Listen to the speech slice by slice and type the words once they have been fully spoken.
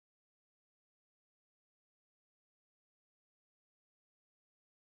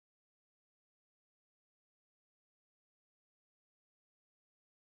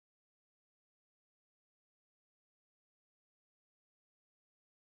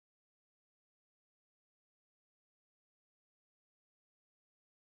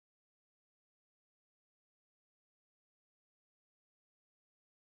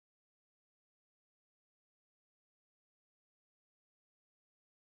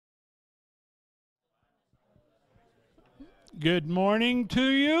Good morning to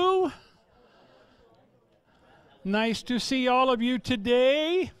you. Nice to see all of you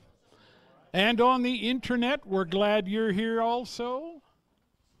today. And on the internet, we're glad you're here also.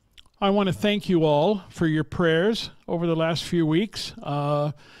 I want to thank you all for your prayers over the last few weeks.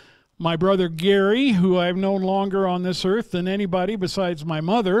 My brother Gary, who I've known longer on this earth than anybody besides my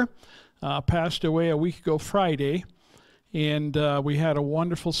mother, passed away a week ago Friday. And we had a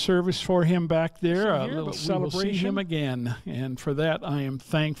wonderful service for him back there, a little celebration. We will see him again, and for that I am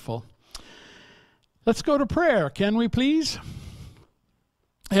thankful. Let's go to prayer, can we please?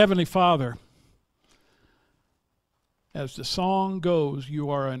 Heavenly Father, as the song goes, you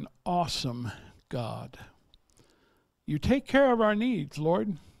are an awesome God. You take care of our needs,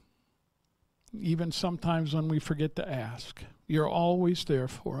 Lord, even sometimes when we forget to ask. You're always there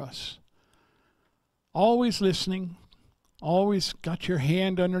for us, always listening. Always got your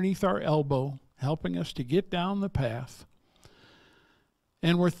hand underneath our elbow, helping us to get down the path.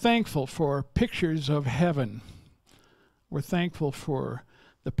 And we're thankful for pictures of heaven. We're thankful for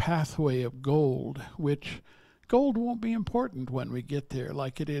the pathway of gold, which gold won't be important when we get there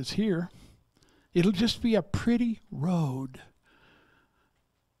like it is here. It'll just be a pretty road.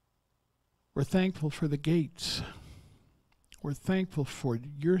 We're thankful for the gates. We're thankful for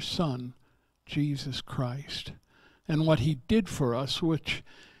your Son, Jesus Christ, and what he did for us, which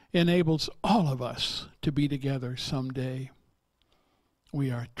enables all of us to be together someday.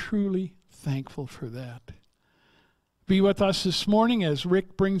 We are truly thankful for that. Be with us this morning as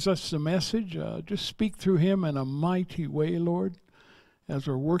Rick brings us the message. Just speak through him in a mighty way, Lord, as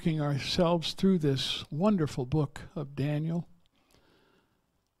we're working ourselves through this wonderful book of Daniel.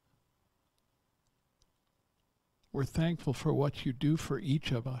 We're thankful for what you do for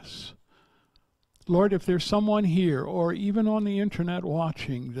each of us. Lord, if there's someone here or even on the internet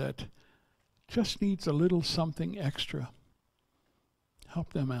watching that just needs a little something extra,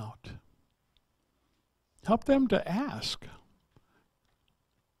 help them out. Help them to ask.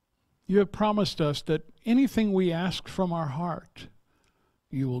 You have promised us that anything we ask from our heart,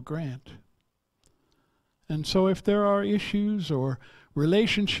 you will grant. And so if there are issues or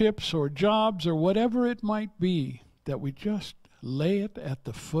relationships or jobs or whatever it might be, that we just lay it at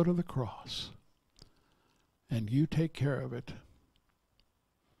the foot of the cross. And you take care of it.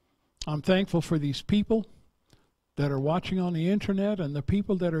 I'm thankful for these people that are watching on the internet and the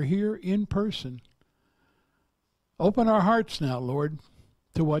people that are here in person. Open our hearts now, Lord,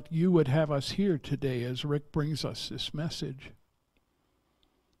 to what you would have us hear today as Rick brings us this message.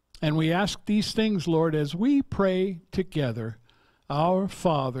 And we ask these things, Lord, as we pray together. Our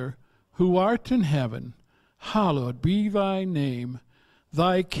Father, who art in heaven, hallowed be thy name.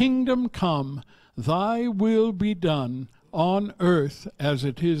 Thy kingdom come. Thy will be done on earth as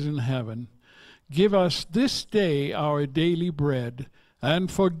it is in heaven. Give us this day our daily bread,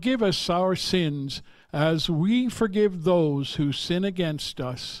 and forgive us our sins as we forgive those who sin against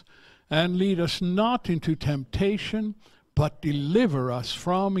us. And lead us not into temptation, but deliver us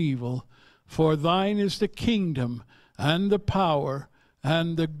from evil. For thine is the kingdom, and the power,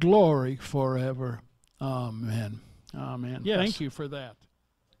 and the glory forever. Amen. Amen. Yes. Thank you for that.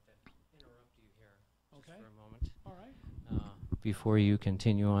 Before you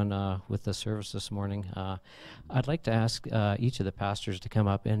continue on with the service this morning, I'd like to ask each of the pastors to come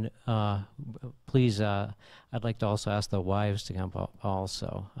up, and please, I'd like to also ask the wives to come up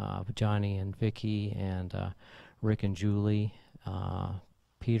also, Johnny and Vicky and Rick and Julie,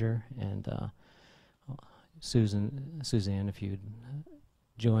 Peter and Suzanne, if you'd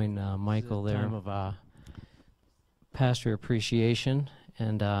join Michael there. Time of pastor appreciation,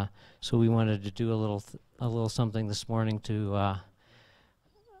 and so we wanted to do a little something this morning to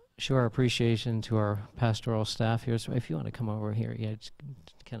show our appreciation to our pastoral staff here. So if you want to come over here, yeah, just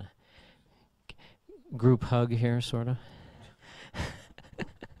kind of group hug here, sort of.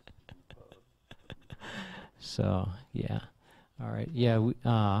 So yeah, all right, yeah,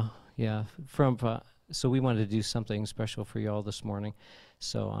 yeah. So we wanted to do something special for you all this morning.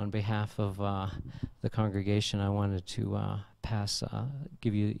 So on behalf of the congregation, I wanted to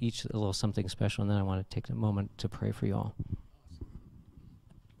give you each a little something special, and then I want to take a moment to pray for you all.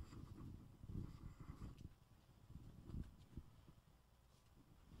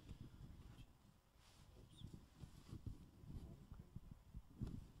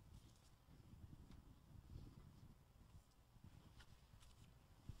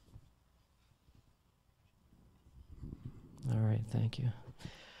 All right, thank you.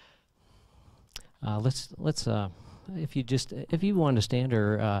 Let's if you want to stand,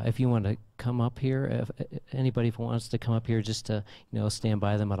 or if you want to come up here, if anybody wants to come up here just to, stand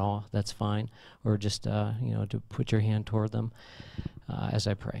by them at all, that's fine. Or just, to put your hand toward them as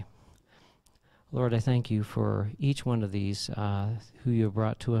I pray. Lord, I thank you for each one of these who you have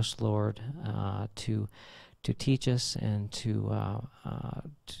brought to us, Lord, to teach us and to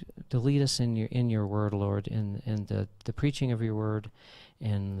lead us in your word, Lord, in the preaching of your word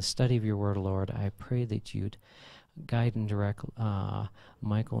and the study of your word, Lord. I pray that you'd guide and direct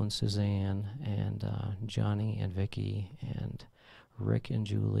Michael and Suzanne and Johnny and Vicky and Rick and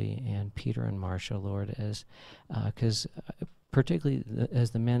Julie and Peter and Marcia, Lord, because particularly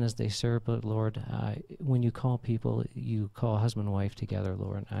as the men as they serve, but Lord, when you call people, you call husband and wife together,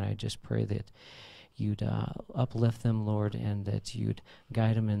 Lord, and I just pray that you'd uplift them, Lord, and that you'd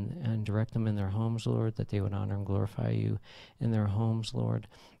guide them and direct them in their homes, Lord, that they would honor and glorify you in their homes, Lord,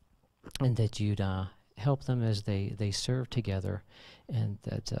 and that you'd help them as they serve together, and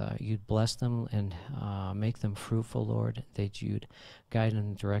that you'd bless them and make them fruitful, Lord, that you'd guide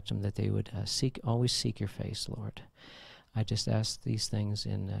and direct them, that they would always seek your face, Lord. I just ask these things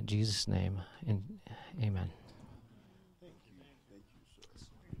in Jesus' name, and amen.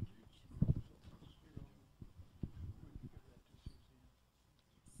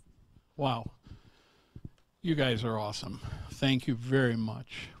 Wow. You guys are awesome. Thank you very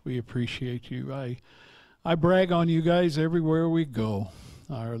much. We appreciate you. I brag on you guys everywhere we go.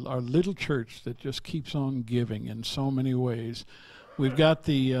 Our little church that just keeps on giving in so many ways. We've got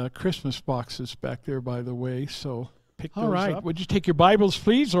the Christmas boxes back there, by the way, so pick those up. Would you take your Bibles,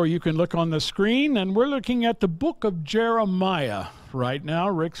 please, or you can look on the screen. And we're looking at the book of Jeremiah right now.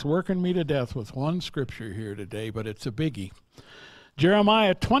 Rick's working me to death with one scripture here today, but it's a biggie.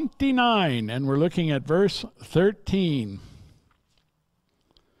 Jeremiah 29, and we're looking at verse 13.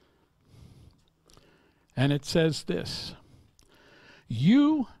 And it says this: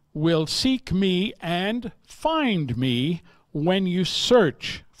 "You will seek me and find me when you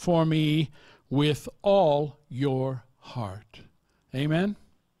search for me with all your heart." Amen?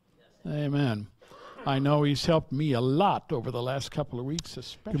 Yes. Amen. I know he's helped me a lot over the last couple of weeks,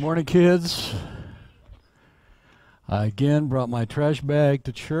 especially. Good morning, kids. I again brought my trash bag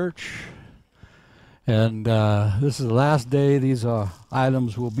to church, and this is the last day these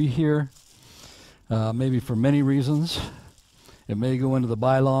items will be here, maybe for many reasons. It may go into the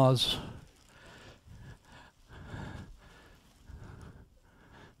bylaws.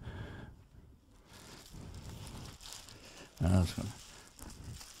 I'll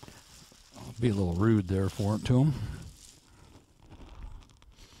be a little rude there to them.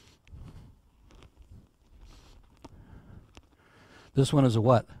 This one is a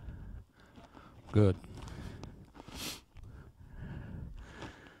what? Good.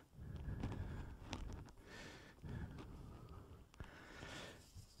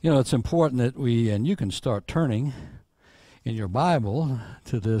 It's important that and you can start turning in your Bible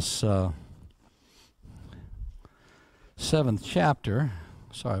to this 7th chapter.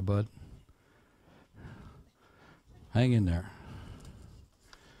 Sorry, bud. Hang in there.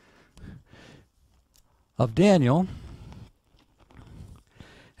 Of Daniel.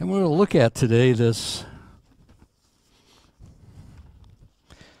 And we're going to look at today this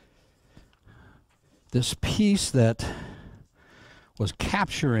piece that was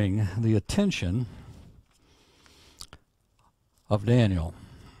capturing the attention of Daniel.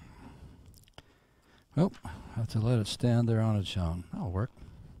 Oh, I have to let it stand there on its own. That'll work.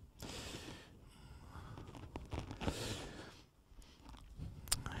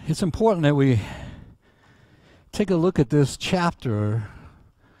 It's important that we take a look at this chapter,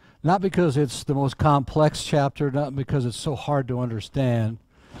 not because it's the most complex chapter, not because it's so hard to understand.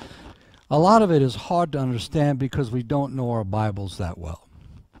 A lot of it is hard to understand because we don't know our Bibles that well.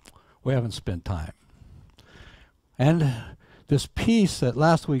 We haven't spent time. And this piece that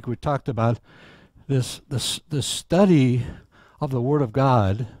last week we talked about, this study of the Word of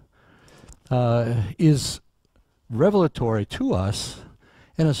God is revelatory to us,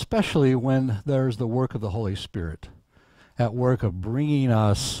 and especially when there's the work of the Holy Spirit at work of bringing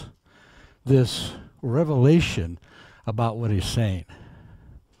us this revelation about what he's saying.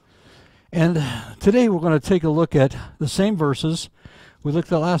 And today we're going to take a look at the same verses we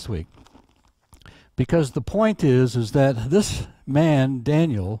looked at last week. Because the point is that this man,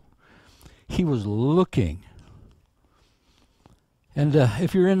 Daniel, he was looking. And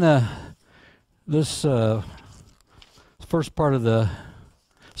if you're in this first part of the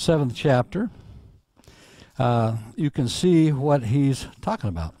 7th chapter, you can see what he's talking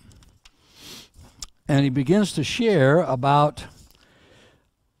about. And he begins to share about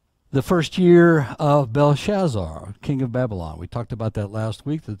the first year of Belshazzar, king of Babylon. We talked about that last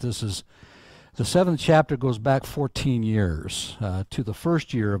week, that this is the 7th chapter goes back 14 years to the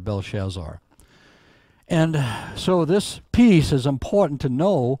first year of Belshazzar. And so this piece is important to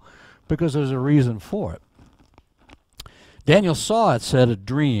know because there's a reason for it. Daniel saw, it said, a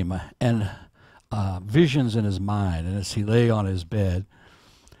dream and visions in his mind, and as he lay on his bed.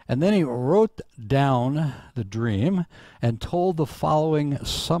 And then he wrote down the dream and told the following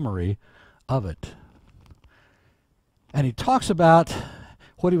summary of it. And he talks about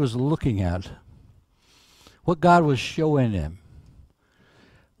what he was looking at, what God was showing him.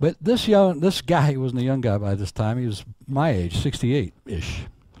 But this guy, he wasn't a young guy by this time, he was my age, 68-ish.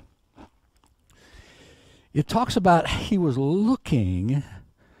 It talks about he was looking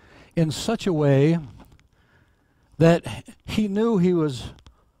in such a way that he knew he was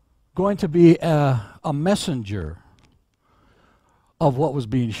going to be a messenger of what was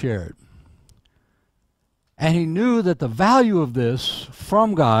being shared. And he knew that the value of this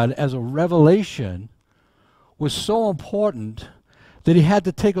from God as a revelation was so important that he had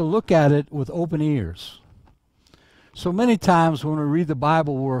to take a look at it with open ears. So many times when we read the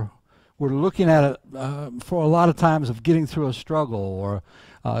Bible, we're looking at it for a lot of times of getting through a struggle, or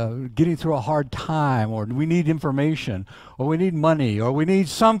getting through a hard time, or we need information, or we need money, or we need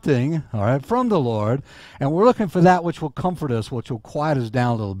something, all right, from the Lord, and we're looking for that which will comfort us, which will quiet us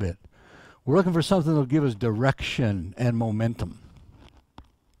down a little bit. We're looking for something that will give us direction and momentum.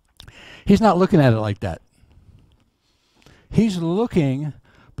 He's not looking at it like that. He's looking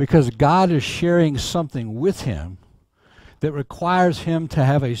because God is sharing something with him that requires him to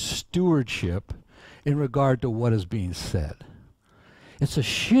have a stewardship in regard to what is being said. It's a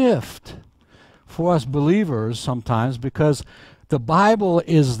shift for us believers sometimes because the Bible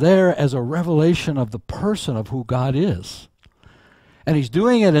is there as a revelation of the person of who God is. And he's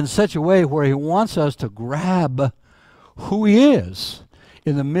doing it in such a way where he wants us to grab who he is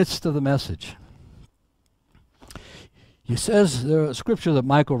in the midst of the message. He says, the scripture that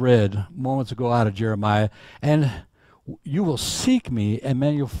Michael read moments ago out of Jeremiah, and you will seek me, and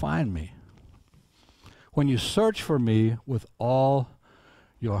then you'll find me, when you search for me with all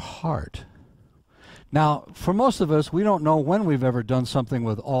your heart. Now, for most of us, we don't know when we've ever done something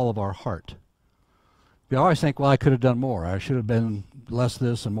with all of our heart. We always think, well, I could have done more. I should have been less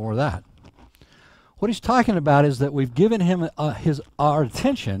this and more that. What he's talking about is that we've given him our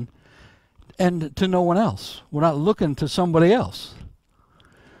attention and to no one else. We're not looking to somebody else.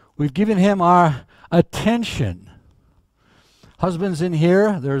 We've given him our attention. Husbands in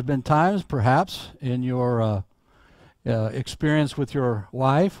here, there's been times perhaps in your experience with your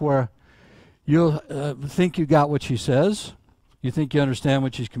wife where you'll think you got what she says. You think you understand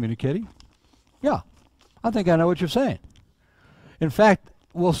what she's communicating. Yeah, I think I know what you're saying. In fact,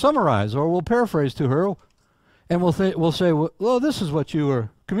 we'll summarize or we'll paraphrase to her, and we'll say, well, this is what you were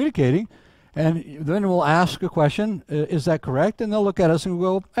communicating. And then we'll ask a question, is that correct? And they'll look at us and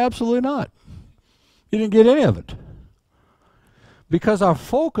go, absolutely not. You didn't get any of it. Because our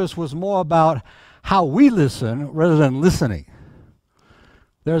focus was more about how we listen rather than listening.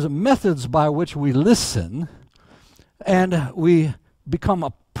 There's methods by which we listen, and we become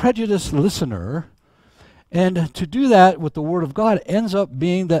a prejudiced listener. And to do that with the Word of God ends up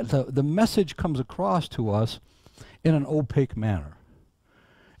being that the message comes across to us in an opaque manner.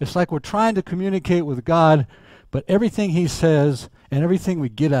 It's like we're trying to communicate with God, but everything he says and everything we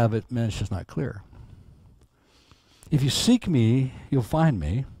get out of it, man, it's just not clear. If you seek me, you'll find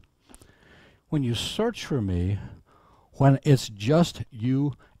me. When you search for me, when it's just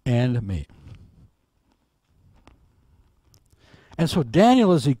you and me. And so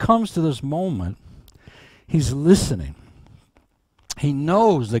Daniel, as he comes to this moment, he's listening. He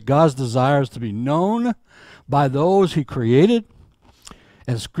knows that God's desires to be known by those he created.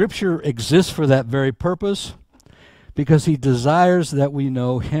 And Scripture exists for that very purpose because he desires that we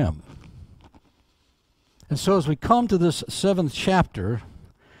know him. And so as we come to this 7th chapter,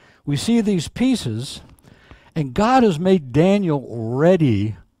 we see these pieces, and God has made Daniel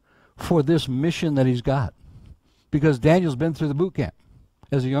ready for this mission that he's got because Daniel's been through the boot camp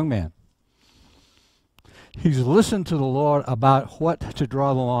as a young man. He's listened to the Lord about what to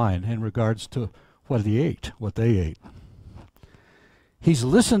draw the line in regards to what he ate, what they ate. He's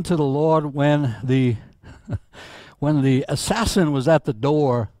listened to the Lord when the assassin was at the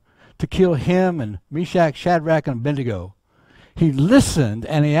door to kill him and Meshach, Shadrach, and Abednego. He listened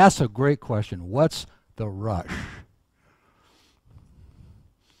and he asked a great question. What's the rush?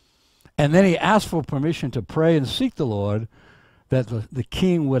 And then he asked for permission to pray and seek the Lord that the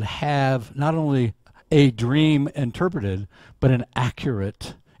king would have not only a dream interpreted, but an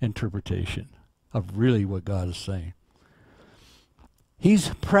accurate interpretation of really what God is saying. He's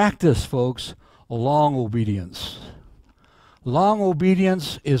practiced, folks, long obedience. Long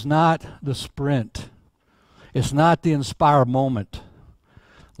obedience is not the sprint. It's not the inspired moment.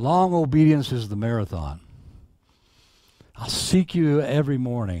 Long obedience is the marathon. I'll seek you every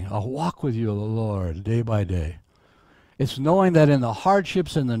morning. I'll walk with you, O Lord, day by day. It's knowing that in the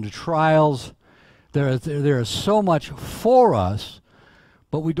hardships and in the trials, there is so much for us,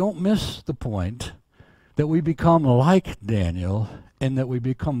 but we don't miss the point that we become like Daniel and that we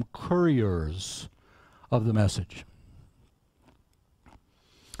become couriers of the message.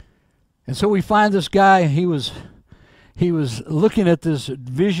 And so we find this guy, he was looking at this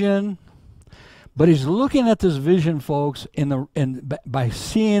vision, but he's looking at this vision, folks, by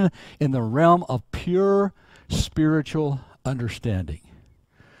seeing in the realm of pure spiritual understanding.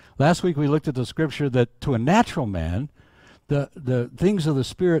 Last week we looked at the scripture that to a natural man, the things of the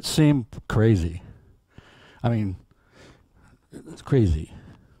Spirit seem crazy. I mean, it's crazy.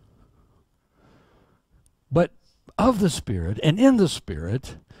 But of the Spirit and in the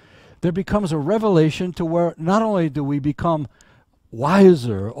Spirit, there becomes a revelation to where not only do we become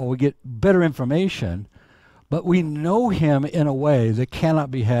wiser or we get better information, but we know Him in a way that cannot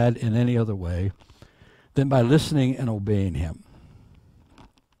be had in any other way than by listening and obeying Him.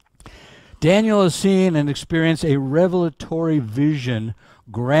 Daniel has seen and experienced a revelatory vision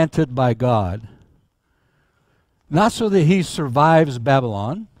granted by God, not so that he survives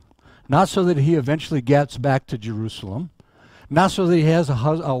Babylon, not so that he eventually gets back to Jerusalem, not so that he has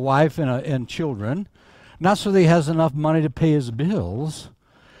a wife and children, not so that he has enough money to pay his bills,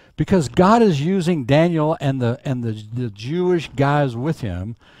 because God is using Daniel and the Jewish guys with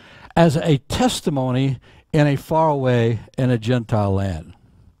him as a testimony in a faraway and a Gentile land.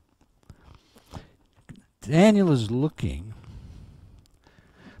 Daniel is looking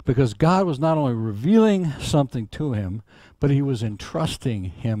because God was not only revealing something to him, but he was entrusting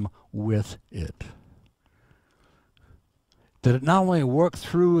him with it. That it not only worked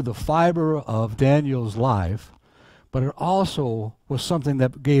through the fiber of Daniel's life, but it also was something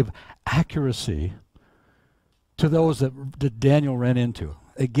that gave accuracy to those that Daniel ran into.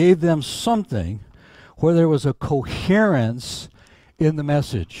 It gave them something where there was a coherence in the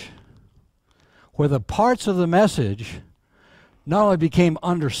message, where the parts of the message not only became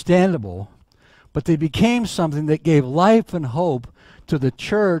understandable, but they became something that gave life and hope to the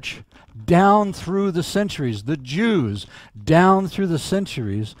church down through the centuries, the Jews down through the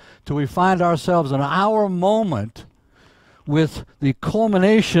centuries, till we find ourselves in our moment with the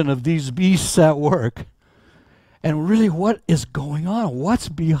culmination of these beasts at work. And really, what is going on? What's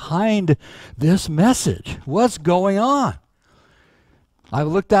behind this message? What's going on? I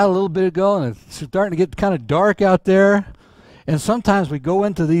looked out a little bit ago, and it's starting to get kind of dark out there. And sometimes we go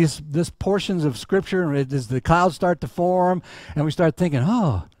into these portions of Scripture, and as the clouds start to form, and we start thinking,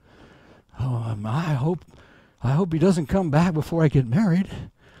 I hope he doesn't come back before I get married.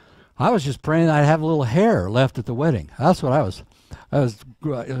 I was just praying I'd have a little hair left at the wedding. That's what I was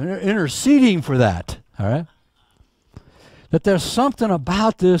interceding for that. All right. That there's something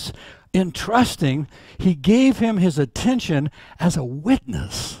about this entrusting. He gave him his attention as a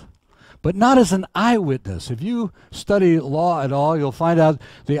witness, but not as an eyewitness. If you study law at all, you'll find out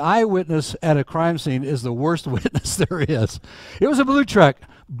the eyewitness at a crime scene is the worst witness there is. It was a blue truck,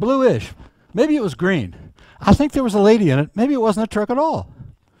 bluish. Maybe it was green. I think there was a lady in it. Maybe it wasn't a truck at all.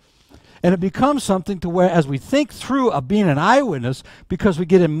 And it becomes something to where, as we think through of being an eyewitness, because we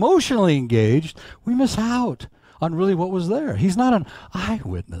get emotionally engaged, we miss out on really what was there. He's not an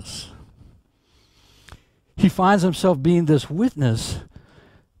eyewitness. He finds himself being this witness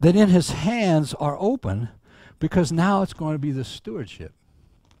that in his hands are open, because now it's going to be this stewardship.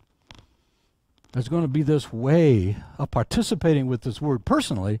 There's going to be this way of participating with this word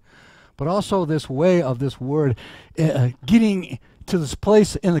personally, but also this way of this word getting to this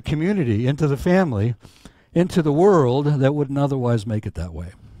place in the community, into the family, into the world that wouldn't otherwise make it that way.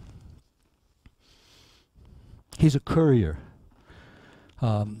 He's a courier.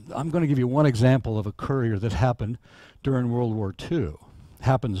 I'm going to give you one example of a courier that happened during World War II.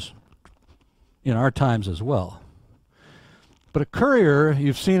 Happens in our times as well. But a courier,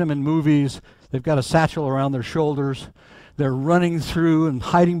 you've seen them in movies, they've got a satchel around their shoulders, they're running through and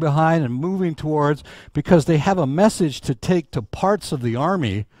hiding behind and moving towards, because they have a message to take to parts of the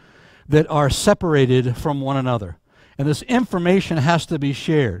army that are separated from one another. And this information has to be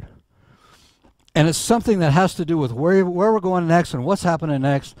shared. And it's something that has to do with where we're going next and what's happening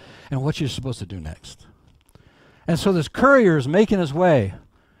next and what you're supposed to do next. And so this courier is making his way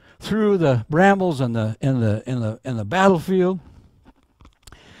through the brambles and the battlefield.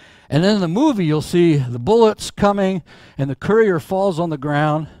 And then in the movie, you'll see the bullets coming, and the courier falls on the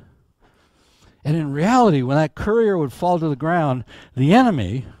ground. And in reality, when that courier would fall to the ground, the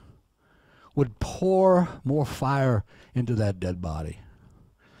enemy would pour more fire into that dead body,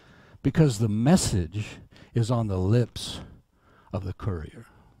 because the message is on the lips of the courier.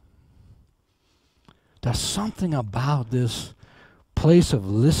 There's something about this place of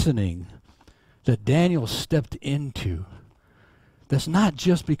listening that Daniel stepped into. That's not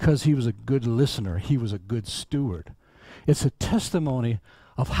just because he was a good listener, he was a good steward. It's a testimony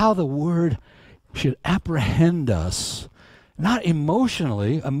of how the word should apprehend us, not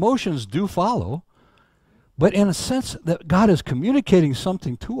emotionally. Emotions do follow, but in a sense that God is communicating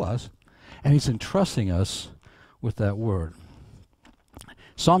something to us, and he's entrusting us with that word.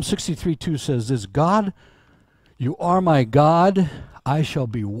 Psalm 63:2 says this, God, you are my God, I shall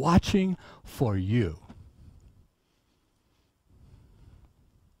be watching for you.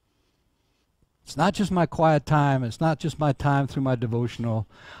 It's not just my quiet time. It's not just my time through my devotional.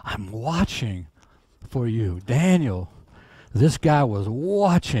 I'm watching for you. Daniel, this guy was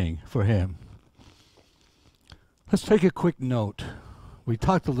watching for him. Let's take a quick note. We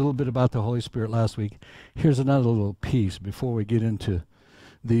talked a little bit about the Holy Spirit last week. Here's another little piece before we get into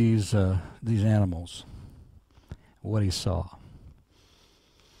these animals, what he saw.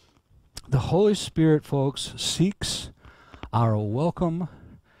 The Holy Spirit, folks, seeks our welcome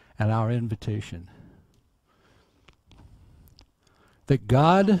and our invitation. That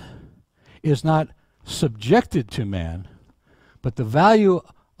God is not subjected to man, but the value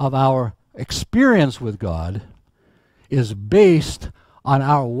of our experience with God is based on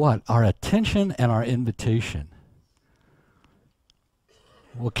our what? Our attention and our invitation.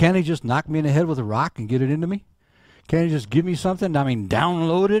 Well, can't he just knock me in the head with a rock and get it into me? Can't he just give me something? I mean,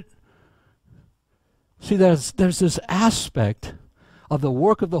 download it? See, there's this aspect of the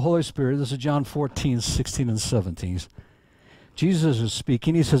work of the Holy Spirit. This is John 14:16 and 17. Jesus is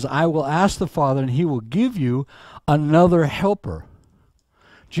speaking. He says, I will ask the Father, and he will give you another helper.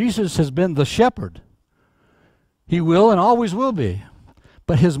 Jesus has been the shepherd. He will and always will be.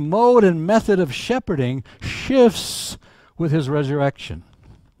 But his mode and method of shepherding shifts with his resurrection.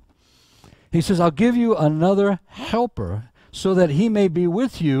 He says, I'll give you another helper so that he may be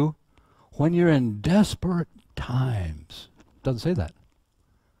with you when you're in desperate times. Doesn't say that.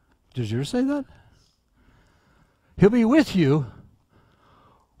 Does yours say that? He'll be with you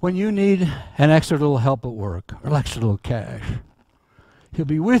when you need an extra little help at work or extra little cash. He'll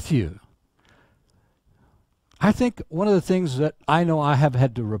be with you. I think one of the things that I know I have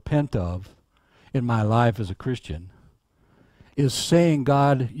had to repent of in my life as a Christian is saying,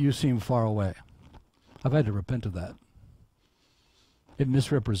 God, you seem far away. I've had to repent of that. It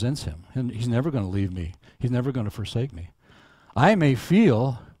misrepresents him. And he's never going to leave me. He's never going to forsake me. I may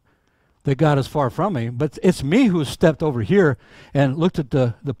feel that God is far from me, but it's me who stepped over here and looked at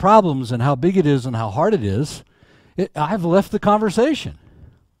the problems and how big it is and how hard it is. I've left the conversation.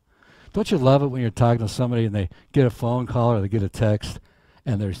 Don't you love it when you're talking to somebody and they get a phone call or they get a text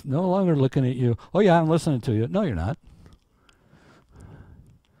and they're no longer looking at you? Oh yeah, I'm listening to you. No, you're not.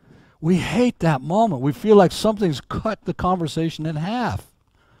 We hate that moment. We feel like something's cut the conversation in half.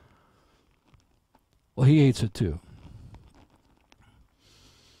 Well, he hates it too.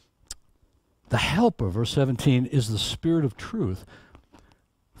 The helper, verse 17, is the Spirit of truth,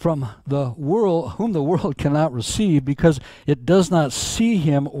 from the world, whom the world cannot receive because it does not see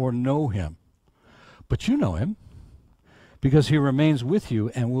him or know him. But you know him because he remains with you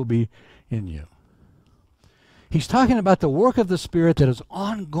and will be in you. He's talking about the work of the Spirit that is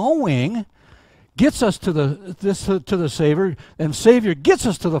ongoing, gets us to the Savior, and Savior gets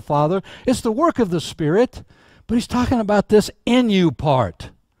us to the Father. It's the work of the Spirit, but he's talking about this in you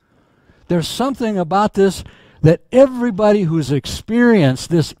part. There's something about this that everybody who's experienced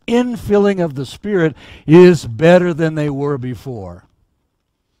this infilling of the Spirit is better than they were before.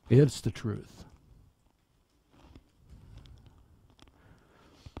 It's the truth.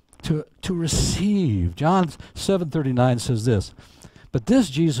 To receive. John 7:39 says this, but this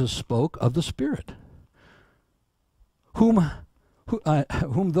Jesus spoke of the Spirit, whom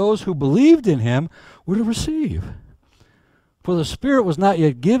those who believed in him were to receive. For the Spirit was not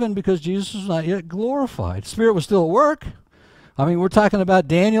yet given because Jesus was not yet glorified. Spirit was still at work. I mean, we're talking about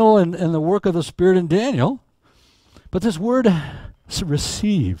Daniel and the work of the Spirit in Daniel. But this word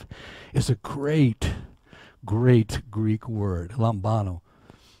receive is a great, great Greek word, lambano.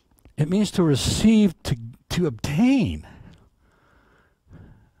 It means to receive, to obtain.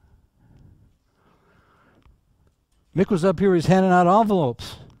 Mick was up here, he's handing out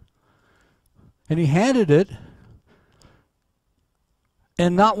envelopes. And he handed it.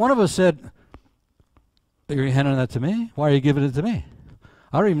 And not one of us said, "Are you handing that to me? Why are you giving it to me?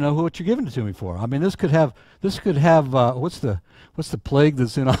 I don't even know what you're giving it to me for." I mean, this could have what's the plague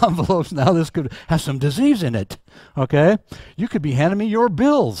that's in envelopes now? This could have some disease in it. Okay, you could be handing me your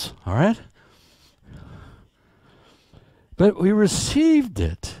bills. All right, but we received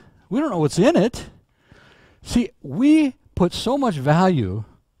it. We don't know what's in it. See, we put so much value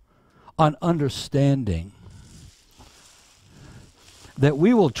on understanding that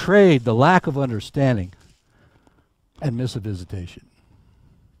we will trade the lack of understanding and miss a visitation.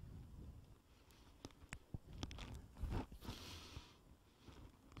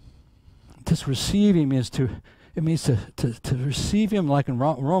 This receiving means to receive him, like in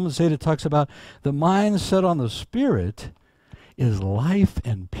Romans 8 it talks about the mind set on the Spirit is life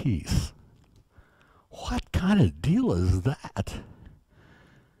and peace. What kind of deal is that?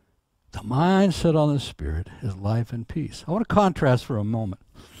 The mind set on the Spirit is life and peace. I want to contrast for a moment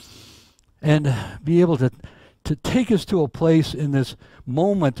and be able to take us to a place in this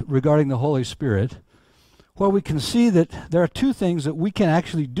moment regarding the Holy Spirit where we can see that there are two things that we can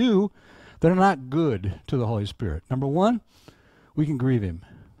actually do that are not good to the Holy Spirit. Number one, we can grieve him.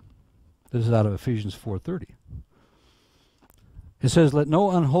 This is out of Ephesians 4:30. It says, "Let no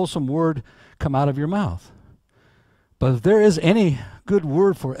unwholesome word come out of your mouth. But if there is any good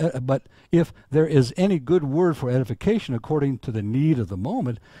word for edification according to the need of the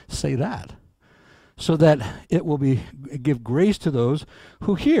moment, say that, so that it will give grace to those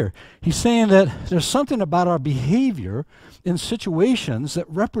who hear." He's saying that there's something about our behavior in situations that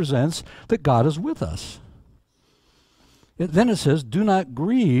represents that God is with us. Then it says, "Do not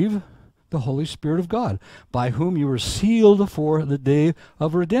grieve the Holy Spirit of God, by whom you were sealed for the day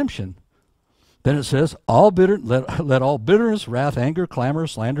of redemption." Then it says, let all bitterness, wrath, anger, clamor,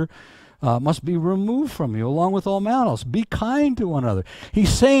 slander must be removed from you, along with all malice. Be kind to one another. He's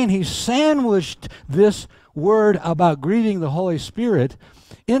saying he sandwiched this word about grieving the Holy Spirit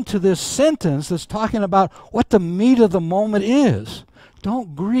into this sentence that's talking about what the meat of the moment is.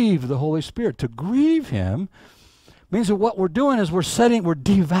 Don't grieve the Holy Spirit. To grieve him means that what we're doing is we're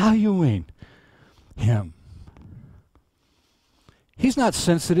devaluing him. He's not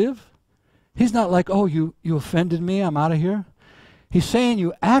sensitive. He's not like, "Oh, you offended me, I'm out of here." He's saying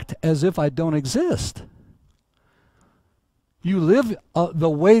you act as if I don't exist. You live the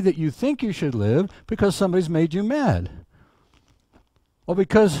way that you think you should live because somebody's made you mad, or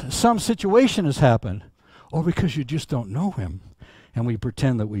because some situation has happened, or because you just don't know him, and we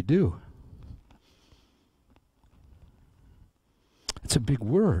pretend that we do. It's a big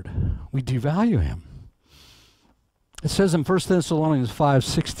word. We devalue him. It says in 1 Thessalonians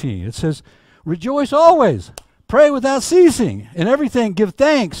 5:16, it says, "Rejoice always, pray without ceasing, in everything give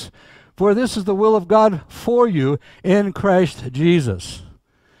thanks, for this is the will of God for you in Christ Jesus."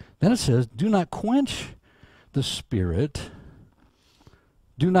 Then it says, "Do not quench the Spirit,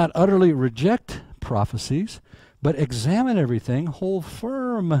 do not utterly reject prophecies, but examine everything, hold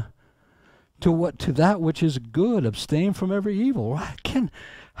firm to that which is good, abstain from every evil." Again,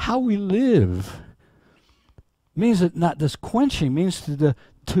 how we live means that not this quenching means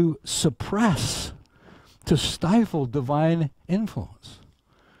to suppress, to stifle divine influence.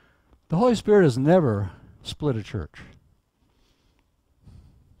 The Holy Spirit has never split a church.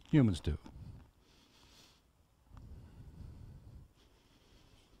 Humans do.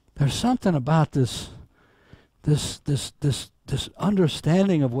 There's something about this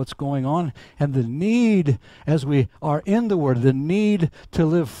understanding of what's going on, and the need, as we are in the Word, the need to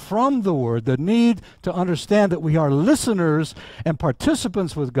live from the Word, the need to understand that we are listeners and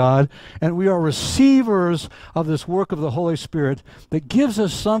participants with God, and we are receivers of this work of the Holy Spirit that gives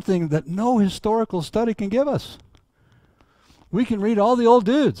us something that no historical study can give us. We can read all the old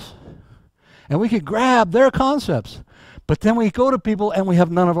dudes, and we can grab their concepts, but then we go to people and we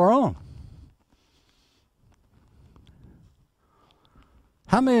have none of our own.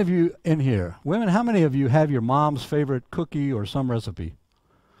 How many of you in here, women, how many of you have your mom's favorite cookie or some recipe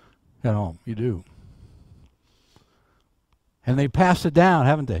at home? You do. And they passed it down,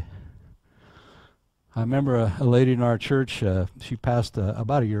 haven't they? I remember a lady in our church, she passed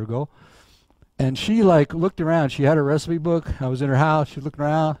about a year ago, and she looked around. She had her recipe book. I was in her house. She was looking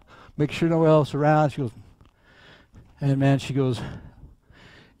around, making sure nobody else around. She goes, and man, she goes,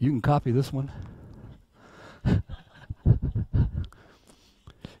 "You can copy this one."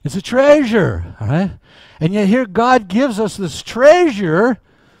 It's a treasure, all right? And yet here God gives us this treasure,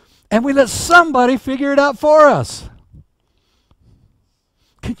 and we let somebody figure it out for us.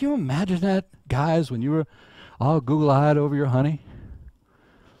 Can you imagine that, guys, when you were all Google-eyed over your honey?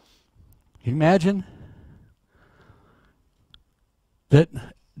 Can you imagine? That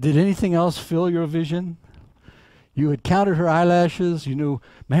did anything else fill your vision? You had counted her eyelashes. You knew,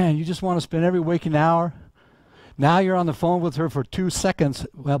 man, you just want to spend every waking hour. Now you're on the phone with her for 2 seconds.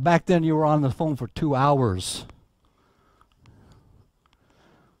 Well, back then you were on the phone for 2 hours.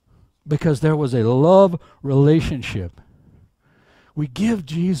 Because there was a love relationship. We give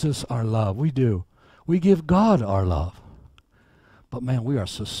Jesus our love. We do. We give God our love. But man, we are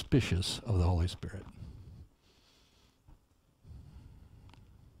suspicious of the Holy Spirit.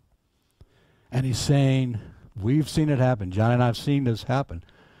 And he's saying, we've seen it happen. John and I have seen this happen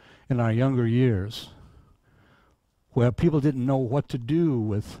in our younger years, where people didn't know what to do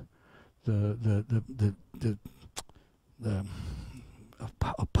with the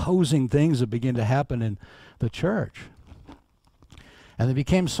opposing things that began to happen in the church. And they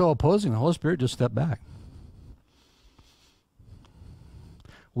became so opposing, the Holy Spirit just stepped back.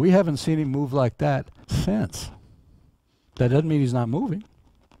 We haven't seen him move like that since. That doesn't mean he's not moving.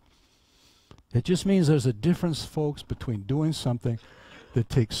 It just means there's a difference, folks, between doing something that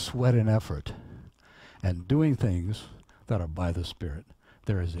takes sweat and effort and doing things that are by the Spirit.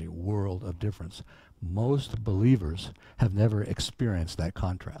 There is a world of difference. Most believers have never experienced that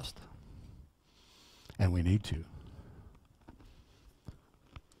contrast. And we need to.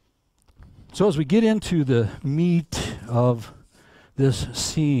 So as we get into the meat of this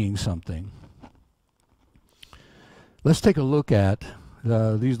seeing something, let's take a look at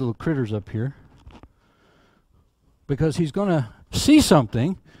these little critters up here. Because he's going to see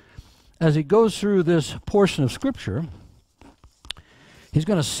something as he goes through this portion of Scripture. He's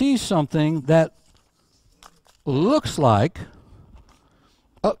going to see something that looks like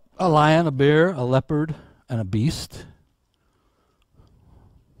a lion, a bear, a leopard, and a beast.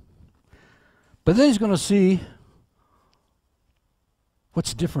 But then he's going to see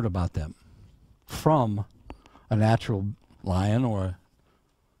what's different about them from a natural lion or a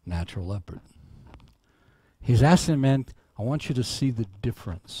natural leopard. He's asking, man, I want you to see the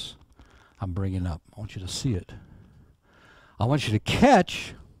difference I'm bringing up. I want you to see it. I want you to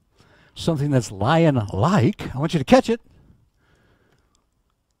catch something that's lion-like. I want you to catch it.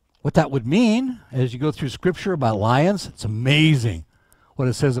 What that would mean as you go through Scripture about lions, it's amazing what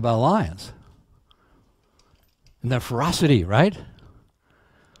it says about lions. And their ferocity, right?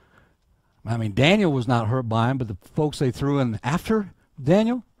 I mean, Daniel was not hurt by them, but the folks they threw in after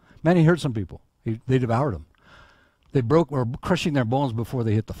Daniel, man, he hurt some people. They devoured them. They were crushing their bones before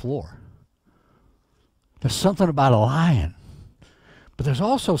they hit the floor. There's something about a lion. But there's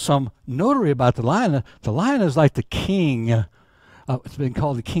also some notary about the lion. The lion is like the king. It's been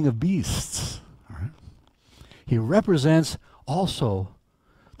called the king of beasts. All right? He represents also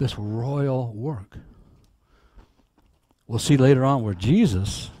this royal work. We'll see later on where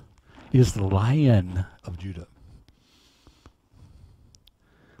Jesus is the Lion of Judah.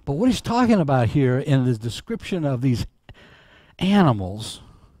 But what he's talking about here in the description of these animals,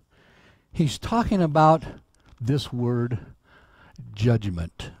 he's talking about this word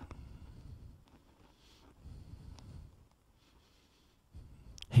judgment.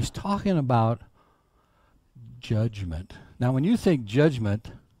 He's talking about judgment. Now, when you think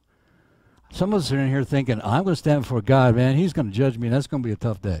judgment, some of us are in here thinking, I'm going to stand before God, man. He's going to judge me, and that's going to be a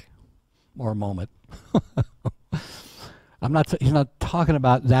tough day or a moment. He's not talking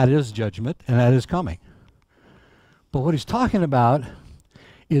about that is judgment, and that is coming. But what he's talking about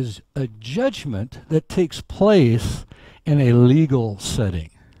is a judgment that takes place in a legal setting.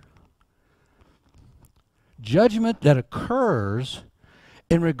 Judgment that occurs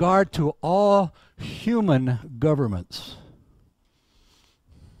in regard to all human governments.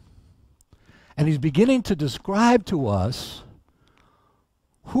 And he's beginning to describe to us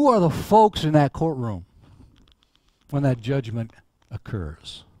who are the folks in that courtroom when that judgment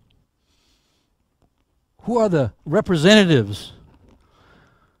occurs. Who are the representatives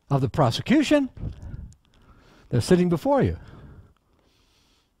of the prosecution? They're sitting before you.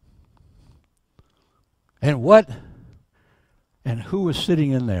 And what and who is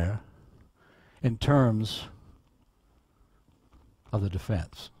sitting in there in terms of the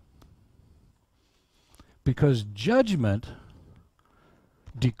defense? Because judgment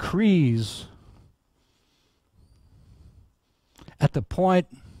decrees at the point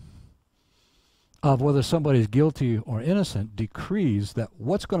of whether somebody is guilty or innocent, decrees that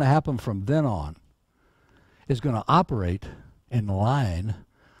what's going to happen from then on is going to operate in line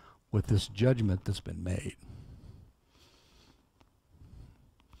with this judgment that's been made.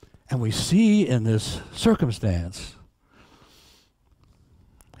 And we see in this circumstance,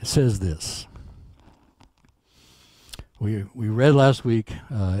 it says this. We read last week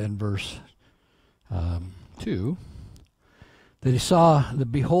in verse 2 that he saw,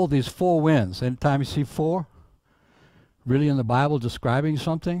 behold, these four winds. Anytime you see four, really in the Bible describing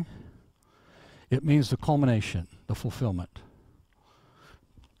something, it means the culmination, the fulfillment.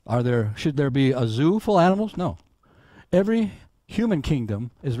 Should there be a zoo full of animals? No. Every human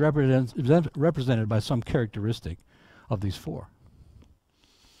kingdom is represented by some characteristic of these four.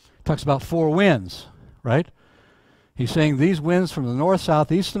 It talks about four winds, right? He's saying these winds from the north,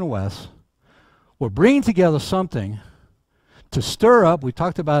 south, east, and west will bring together something to stir up. We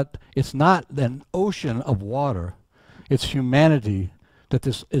talked about it's not an ocean of water. It's humanity that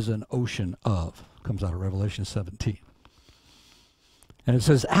this is an ocean of. Comes out of Revelation 17. And it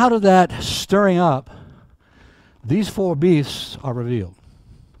says, out of that stirring up, these four beasts are revealed.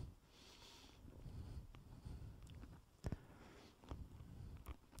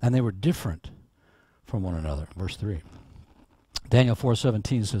 And they were different from one another. Verse 3. Daniel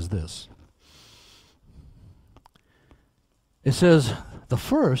 4:17 says this. It says, the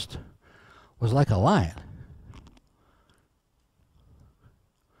first was like a lion.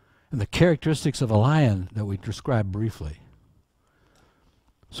 And the characteristics of a lion that we described briefly.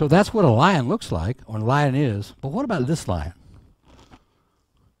 So that's what a lion looks like, or a lion is. But what about this lion?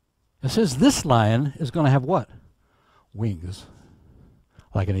 It says this lion is going to have what? Wings,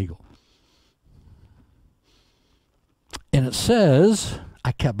 like an eagle. And it says,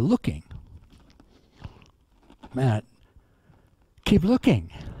 I kept looking. Man, keep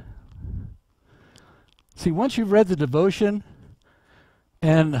looking. See, once you've read the devotion,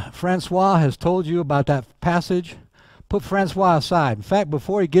 and Francois has told you about that passage, put Francois aside. In fact,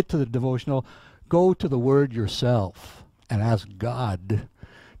 before you get to the devotional, go to the Word yourself and ask God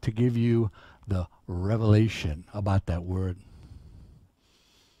to give you the revelation about that Word.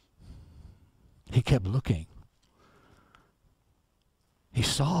 He kept looking. He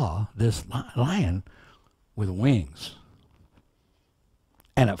saw this lion with wings.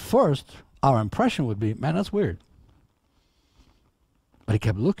 And at first, our impression would be, man, that's weird. But he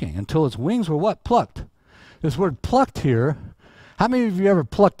kept looking until its wings were what? Plucked. This word plucked here, how many of you ever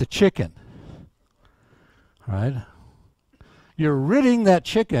plucked a chicken? All right? You're ridding that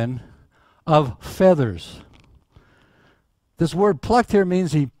chicken of feathers. This word plucked here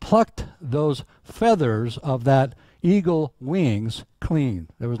means he plucked those feathers of that eagle wings clean.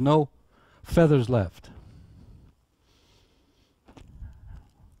 There was no feathers left.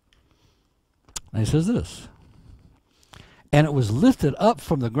 And he says this. And it was lifted up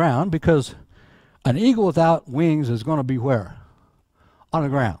from the ground, because an eagle without wings is going to be where? On the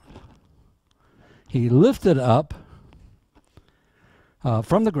ground. He lifted up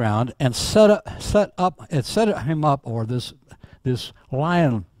from the ground and set him up, or this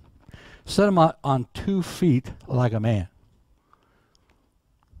lion set him up on 2 feet like a man.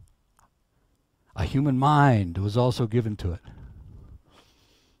 A human mind was also given to it.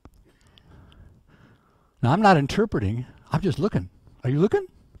 Now, I'm not interpreting. I'm just looking. Are you looking?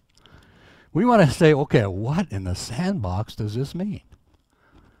 We want to say, okay, what in the sandbox does this mean?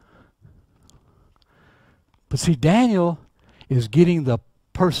 But see, Daniel is getting the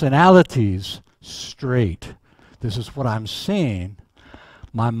personalities straight. This is what I'm seeing.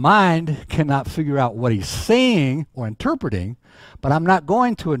 My mind cannot figure out what he's saying or interpreting, but I'm not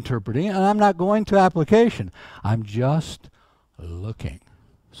going to interpreting, and I'm not going to application. I'm just looking.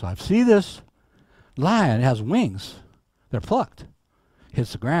 So I see this lion. It has wings. They're plucked.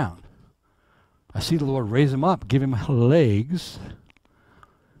 Hits the ground. I see the Lord raise him up, give him legs.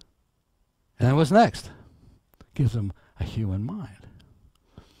 And then what's next? Gives him a human mind.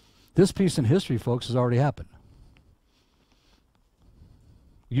 This piece in history, folks, has already happened.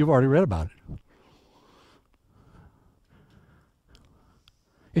 You've already read about it.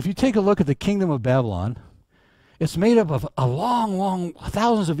 If you take a look at the kingdom of Babylon, it's made up of a long,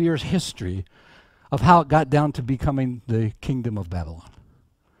 thousands of years history of how it got down to becoming the kingdom of Babylon.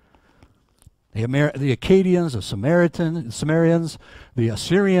 The Akkadians, the Sumerians, the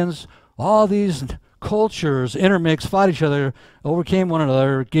Assyrians, all these cultures intermixed, fought each other, overcame one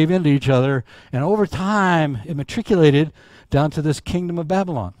another, gave in to each other, and over time it matriculated down to this kingdom of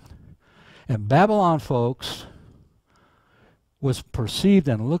Babylon. And Babylon, folks, was perceived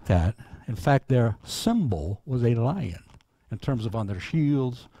and looked at. In fact, their symbol was a lion in terms of on their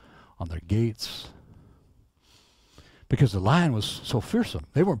shields, on their gates, because the lion was so fearsome.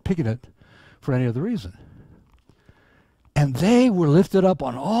 They weren't picking it for any other reason. And they were lifted up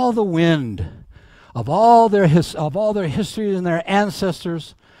on all the wind of all their history and their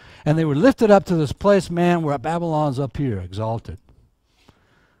ancestors, and they were lifted up to this place, man, where Babylon's up here, exalted.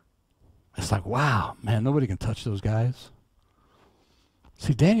 It's like, wow, man, nobody can touch those guys.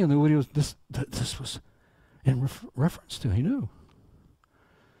 See, Daniel knew what he was. This was in reference to. He knew.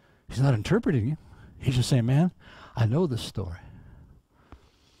 He's not interpreting it. He's just saying, man, I know this story.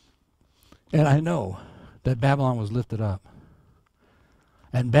 And I know that Babylon was lifted up.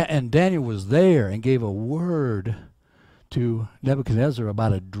 And Daniel was there and gave a word to Nebuchadnezzar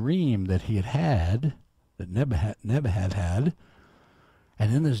about a dream that he had, that Nebuchadnezzar had.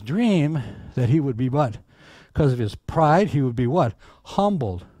 And in this dream, that he would be what? Because of his pride, he would be what?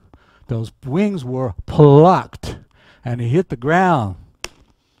 Humbled. Those wings were plucked, and he hit the ground.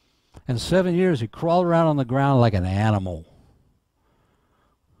 In 7 years, he crawled around on the ground like an animal.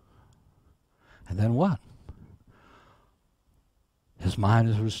 And then what? His mind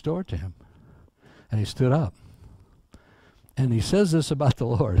is restored to him. And he stood up. And he says this about the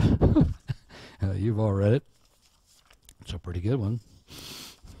Lord. You've all read it. It's a pretty good one.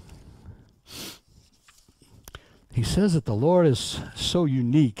 He says that the Lord is so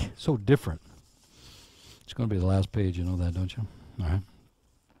unique, so different. It's going to be the last page, you know that, don't you? All right.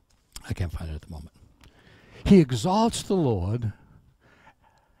 I can't find it at the moment. He exalts the Lord,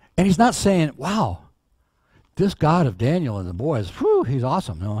 and he's not saying, wow, this God of Daniel and the boys, whew, he's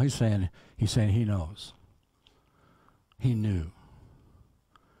awesome. No, he's saying he knows. He knew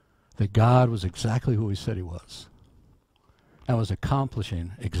that God was exactly who he said he was and was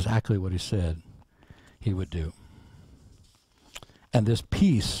accomplishing exactly what he said he would do. And this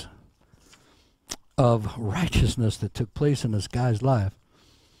piece of righteousness that took place in this guy's life,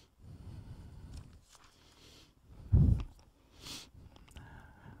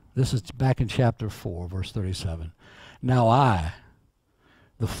 this is back in chapter 4, verse 37. Now I,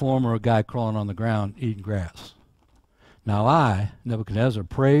 the former guy crawling on the ground eating grass, now I, Nebuchadnezzar,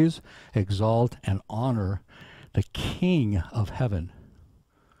 praise, exalt, and honor the King of heaven.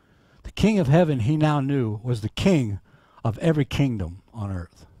 The King of heaven, he now knew, was the king of every kingdom on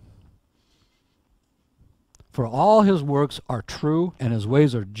earth. For all his works are true, and his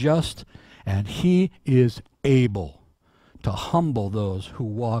ways are just, and he is able to humble those who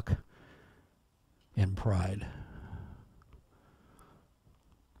walk in pride.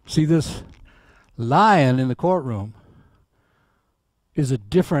 See, this lion in the courtroom is a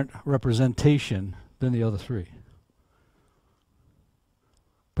different representation than the other three.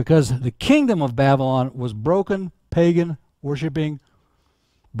 Because the kingdom of Babylon was broken, pagan, worshiping,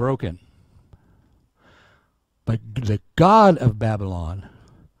 broken. But the God of Babylon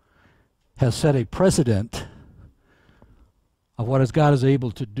has set a precedent of what his God is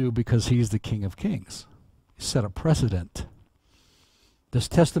able to do because he's the King of Kings. He set a precedent. This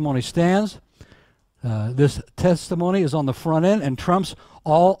testimony stands. This testimony is on the front end and trumps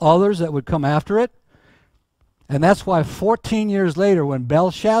all others that would come after it. And that's why 14 years later, when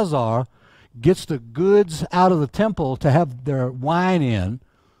Belshazzar gets the goods out of the temple to have their wine in,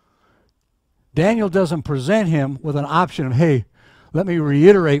 Daniel doesn't present him with an option of, hey, let me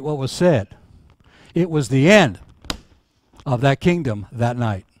reiterate what was said. It was the end of that kingdom that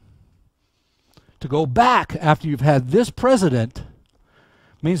night. To go back after you've had this president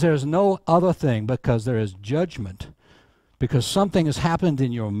means there's no other thing, because there is judgment, because something has happened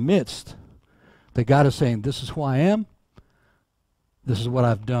in your midst that God is saying, this is who I am, this is what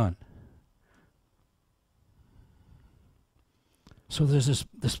I've done. So there's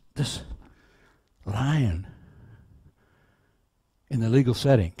this lion in the legal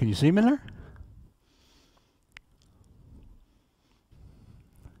setting. Can you see him in there?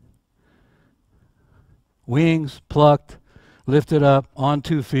 Wings plucked, lifted up, on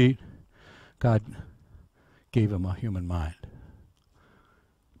 2 feet. God gave him a human mind.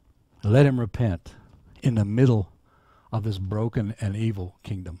 Let him repent in the middle of this broken and evil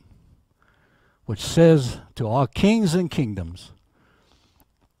kingdom, which says to all kings and kingdoms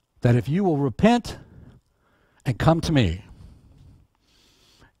that if you will repent and come to me,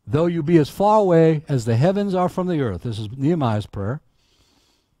 though you be as far away as the heavens are from the earth, this is Nehemiah's prayer,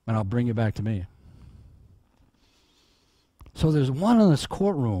 and I'll bring you back to me. So there's one in this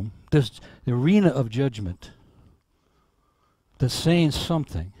courtroom, this arena of judgment, that's saying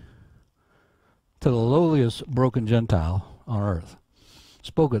something to the lowliest broken Gentile on earth.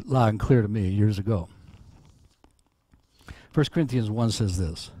 Spoke it loud and clear to me years ago. 1 Corinthians 1 says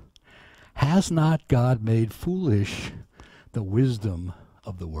this, has not God made foolish the wisdom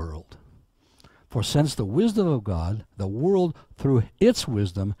of the world? For since the wisdom of God, the world through its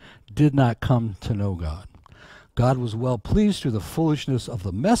wisdom did not come to know God. God was well pleased through the foolishness of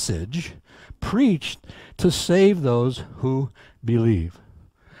the message preached to save those who believe.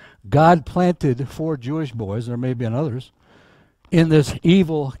 God planted 4 Jewish boys, there may have been others, in this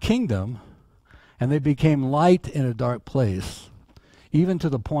evil kingdom, and they became light in a dark place. even to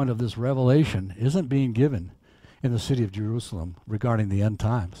the point of this revelation, isn't being given in the city of Jerusalem regarding the end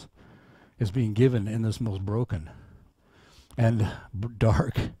times. It's being given in this most broken and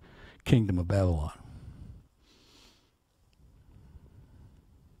dark kingdom of Babylon.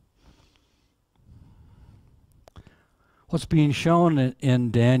 What's being shown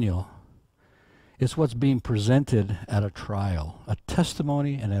in Daniel is what's being presented at a trial, a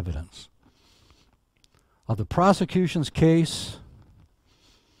testimony and evidence of the prosecution's case.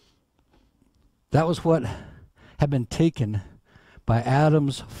 That was what had been taken by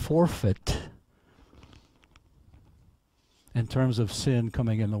Adam's forfeit in terms of sin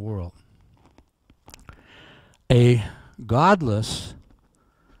coming in the world. A godless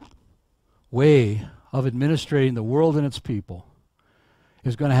way of administrating the world and its people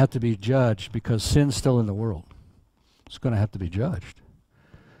is going to have to be judged because sin's still in the world. It's going to have to be judged.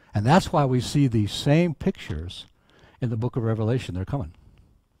 And that's why we see these same pictures in the book of Revelation. They're coming.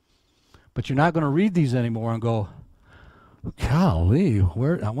 But you're not going to read these anymore and go, golly,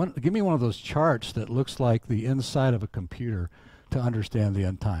 give me one of those charts that looks like the inside of a computer to understand the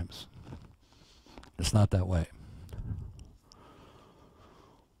end times. It's not that way.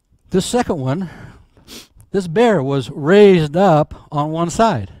 This second one, this bear was raised up on one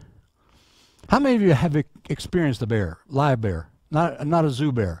side. How many of you have experienced a bear, live bear, not a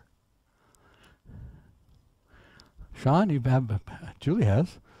zoo bear? Sean, you have, Julie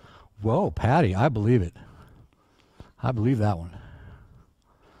has. Whoa, Patty, I believe it. I believe that one.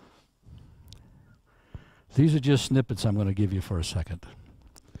 These are just snippets I'm going to give you for a second.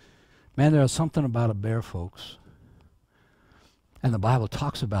 Man, there's something about a bear, folks. And the Bible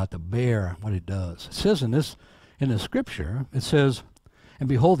talks about the bear, what it does. It says in the scripture, it says, and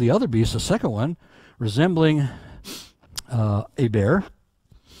behold the other beast, the second one, resembling a bear,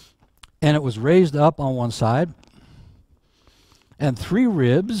 and it was raised up on one side, and 3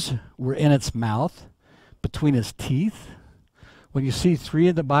 ribs were in its mouth, between its teeth. When you see 3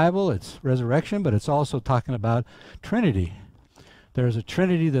 in the Bible, it's resurrection, but it's also talking about Trinity. There's a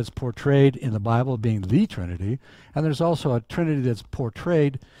Trinity that's portrayed in the Bible being the Trinity, and there's also a Trinity that's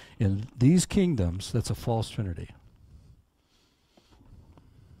portrayed in these kingdoms that's a false Trinity.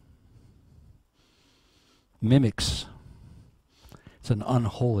 Mimics. It's an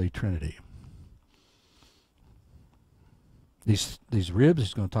unholy Trinity. These ribs,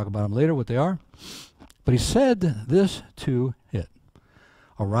 he's going to talk about them later, what they are. But he said this to it,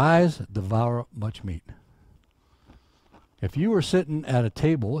 arise, devour much meat. If you were sitting at a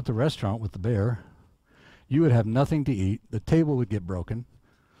table at the restaurant with the bear, you would have nothing to eat. The table would get broken.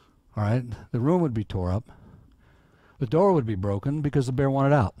 All right? The room would be tore up. The door would be broken because the bear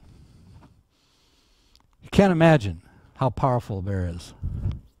wanted out. You can't imagine how powerful a bear is.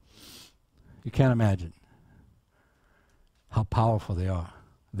 You can't imagine how powerful they are.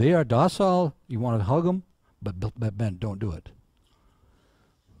 They are docile. You want to hug them, but Ben, don't do it.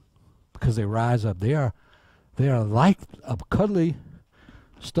 Because they rise up. They are like a cuddly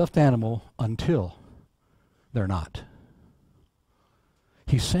stuffed animal until they're not.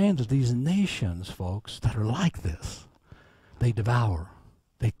 He's saying that these nations, folks, that are like this, they devour,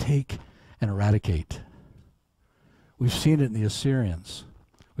 they take and eradicate. We've seen it in the Assyrians.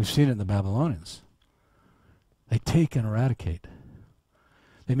 We've seen it in the Babylonians. They take and eradicate.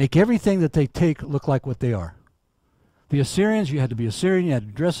 They make everything that they take look like what they are. The Assyrians, you had to be Assyrian, you had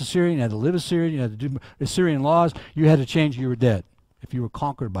to dress Assyrian, you had to live Assyrian, you had to do Assyrian laws, you had to change, you were dead if you were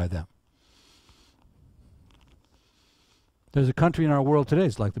conquered by them. There's a country in our world today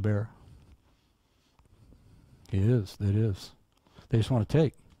that's like the bear. It is. They just want to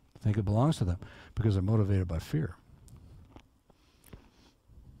take, think it belongs to them, because they're motivated by fear.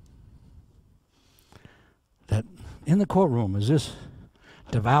 That in the courtroom is this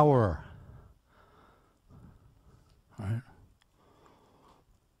devourer. All right.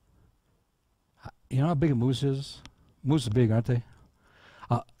 You know how big a moose is? Moose is big, aren't they?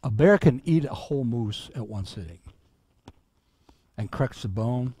 A bear can eat a whole moose at one sitting and cracks the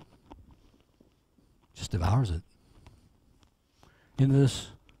bone, just devours it. In this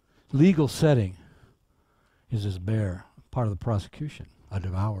legal setting is this bear, part of the prosecution, a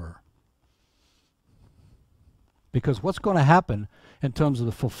devourer. Because what's going to happen in terms of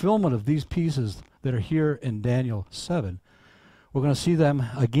the fulfillment of these pieces that are here in Daniel 7, we're going to see them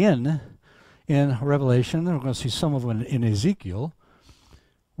again in Revelation, and we're going to see some of them in Ezekiel.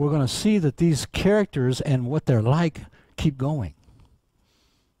 We're going to see that these characters and what they're like keep going.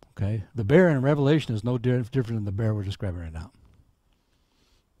 Okay? The bear in Revelation is no different than the bear we're describing right now.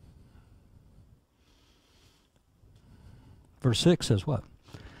 Verse 6 says what?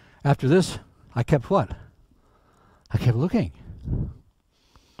 After this, I kept what? I kept looking.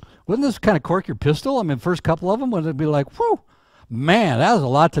 Wouldn't this kind of cork your pistol? I mean, first couple of them, would it be like, whew, man, that was a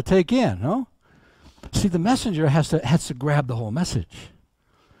lot to take in, no? See, the messenger has to grab the whole message.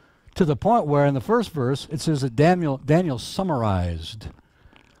 To the point where in the first verse, it says that Daniel summarized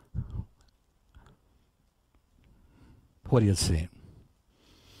what he had seen.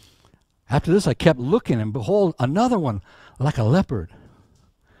 After this, I kept looking, and behold, another one like a leopard.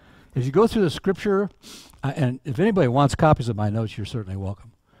 As you go through the scripture, and if anybody wants copies of my notes, you're certainly welcome.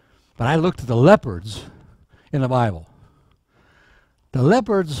 But I looked at the leopards in the Bible. The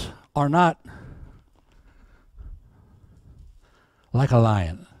leopards are not like a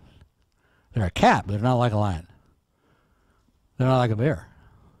lion. They're a cat, but they're not like a lion. They're not like a bear.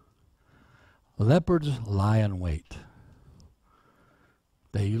 Leopards lie in wait.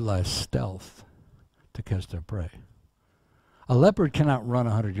 They utilize stealth to catch their prey. A leopard cannot run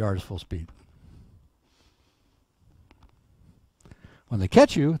 100 yards full speed. When they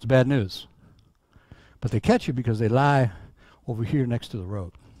catch you, it's bad news. But they catch you because they lie over here next to the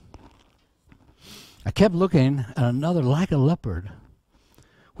road. I kept looking at another like a leopard,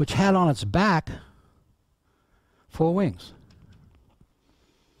 which had on its back 4 wings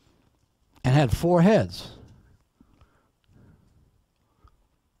and had 4 heads.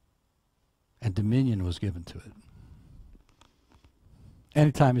 And dominion was given to it.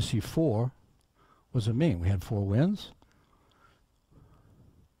 Anytime you see 4, what does it mean? We had 4 winds.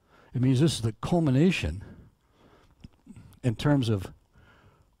 It means this is the culmination in terms of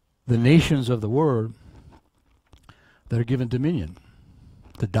the nations of the world that are given dominion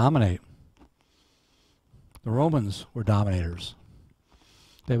to dominate. The Romans were dominators.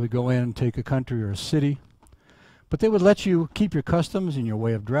 They would go in and take a country or a city, but they would let you keep your customs and your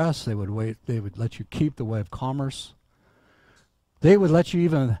way of dress. They would let you keep the way of commerce. They would let you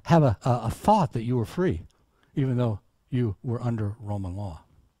even have a thought that you were free, even though you were under Roman law.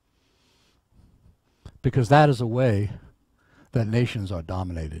 Because that is a way that nations are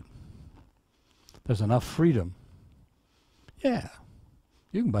dominated. There's enough freedom. Yeah,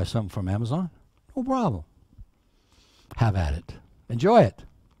 you can buy something from Amazon. No problem. Have at it. Enjoy it.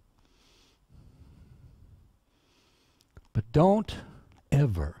 But don't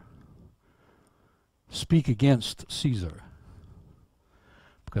ever speak against Caesar,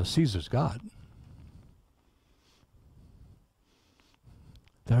 because Caesar's God.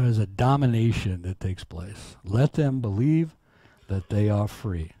 There is a domination that takes place. Let them believe that they are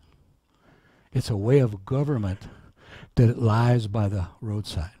free. It's a way of government that lies by the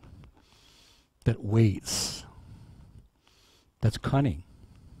roadside, that waits, that's cunning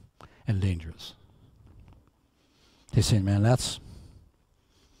and dangerous. He's saying, man, that's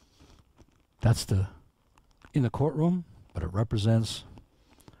in the courtroom, but it represents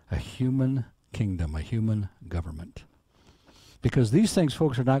a human kingdom, a human government. Because these things,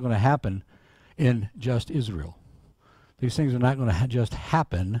 folks, are not going to happen in just Israel. These things are not going to just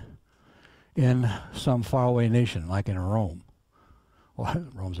happen in some faraway nation, like in Rome. Well,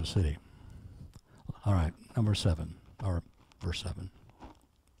 Rome's a city. All right, number 7, or verse 7.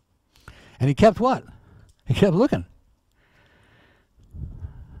 And he kept what? He kept looking.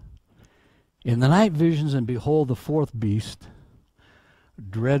 In the night visions, and behold, the 4th beast,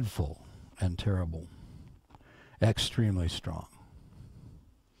 dreadful and terrible, extremely strong.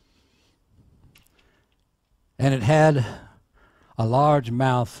 And it had a large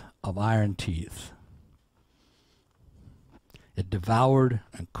mouth of iron teeth. It devoured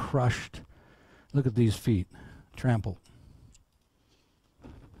and crushed. Look at these feet, trampled.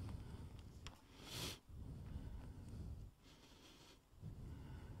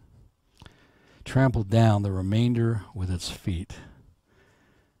 Trampled down the remainder with its feet.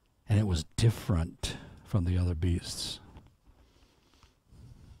 And it was different from the other beasts.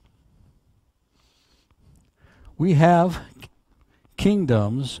 We have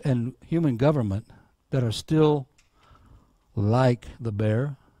kingdoms and human government that are still like the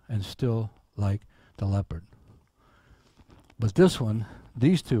bear and still like the leopard. But this one,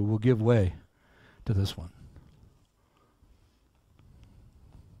 these two will give way to this one.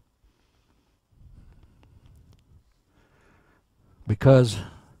 Because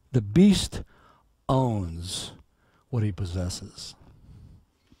the beast owns what he possesses.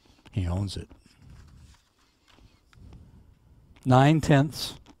 He owns it.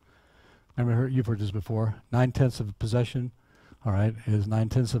 9/10. Remember, you've heard this before. 9/10 of possession, all right, is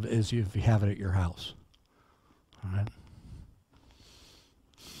 9/10 of is if you have it at your house. All right.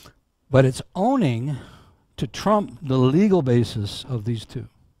 But it's owning to trump the legal basis of these two.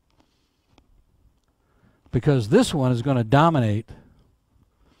 Because this one is going to dominate,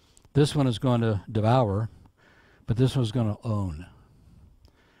 this one is going to devour, but this one is going to own.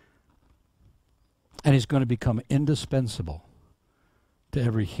 And he's going to become indispensable to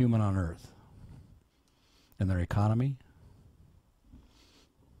every human on earth, in their economy,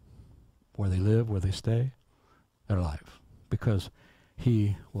 where they live, where they stay, their life, because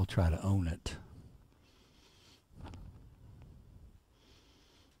he will try to own it.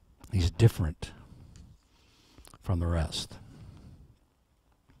 He's different from the rest.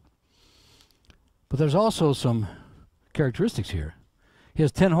 But there's also some characteristics here. He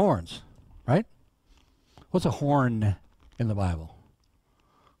has 10 horns, right? What's a horn in the Bible?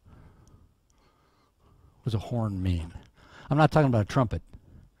 What does a horn mean? I'm not talking about a trumpet.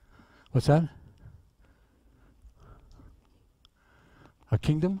 What's that? A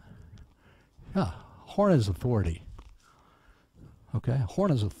kingdom? Yeah, horn is authority. Okay,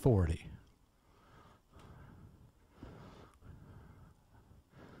 horn is authority.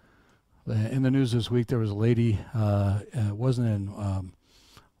 In the news this week, there was a lady, it wasn't in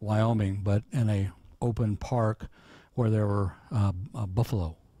Wyoming, but in a open park where there were a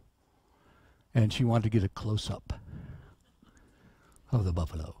buffalo. And she wanted to get a close-up of the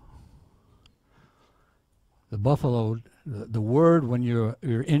buffalo. The buffalo, the word when you're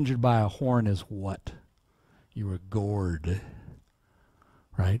injured by a horn is what? You were gored,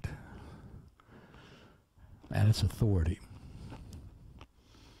 right? And it's authority.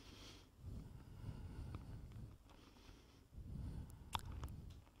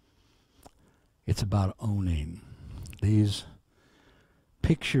 It's about owning. These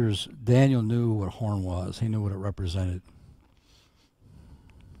pictures, Daniel knew what a horn was. He knew what it represented.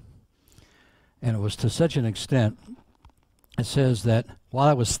 And it was to such an extent, it says that while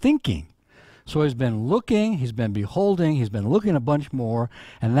I was thinking, so he's been looking, he's been beholding, he's been looking a bunch more,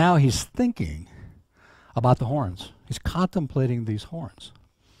 and now he's thinking about the horns. He's contemplating these horns.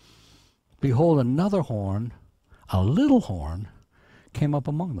 Behold, another horn, a little horn, came up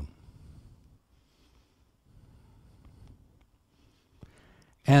among them.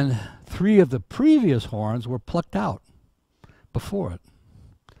 And 3 of the previous horns were plucked out before it.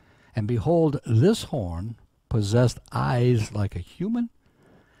 And behold, this horn possessed eyes like a human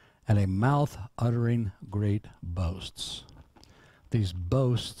and a mouth uttering great boasts. These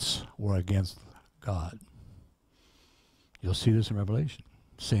boasts were against God. You'll see this in Revelation.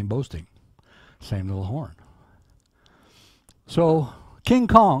 Same boasting, same little horn. So King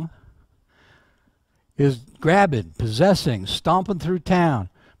Kong is grabbing, possessing, stomping through town,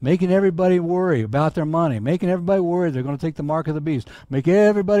 making everybody worry about their money, making everybody worry they're going to take the mark of the beast, making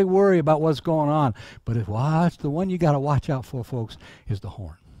everybody worry about what's going on. But the one you got to watch out for, folks, is the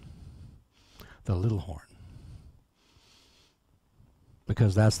horn, the little horn,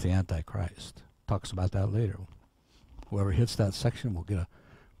 because that's the Antichrist. Talks about that later. Whoever hits that section will get a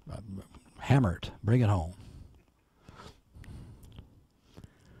hammer it, bring it home.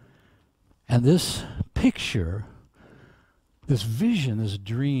 And this picture, this vision, this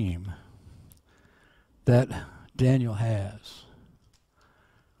dream that Daniel has,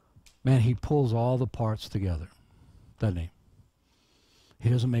 man, he pulls all the parts together, doesn't he? He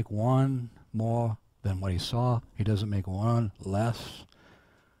doesn't make one more than what he saw. He doesn't make one less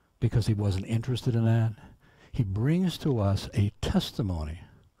because he wasn't interested in that. He brings to us a testimony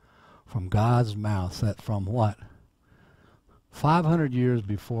from God's mouth that from what? 500 years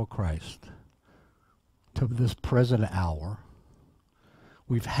before Christ to this present hour,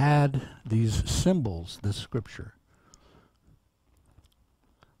 we've had these symbols, this scripture.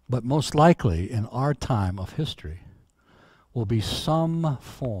 But most likely in our time of history will be some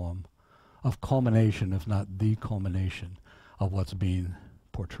form of culmination, if not the culmination, of what's being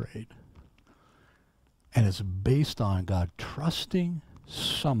portrayed. And it's based on God trusting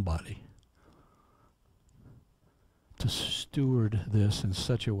somebody to steward this in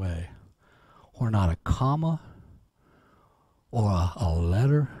such a way where not a comma or a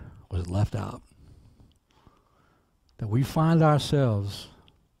letter was left out. That we find ourselves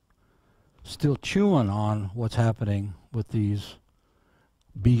still chewing on what's happening with these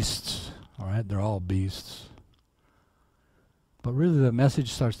beasts, all right? They're all beasts. But really the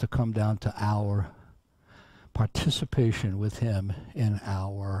message starts to come down to our participation with him in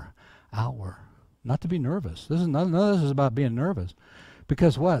our hour. Not to be nervous. None of this is about being nervous.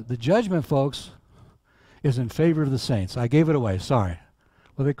 Because what? The judgment, folks, is in favor of the saints. I gave it away. Sorry.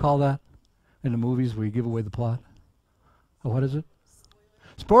 What do they call that in the movies where you give away the plot? Oh, what is it?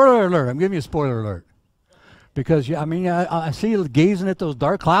 Spoiler alert. I'm giving you a spoiler alert. Because, I see you gazing at those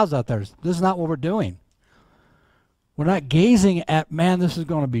dark clouds out there. This is not what we're doing. We're not gazing at, man, this is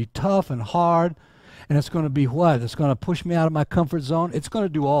going to be tough and hard. And it's going to be what? It's going to push me out of my comfort zone. It's going to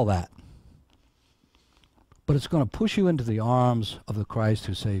do all that. But it's going to push you into the arms of the Christ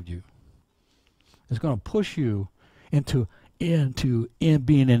who saved you. It's going to push you into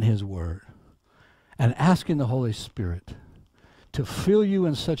being in His Word and asking the Holy Spirit to fill you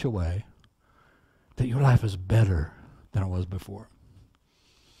in such a way that your life is better than it was before.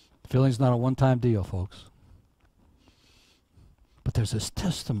 Filling's not a one-time deal, folks. But there's this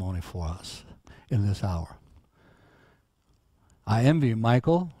testimony for us in this hour. I envy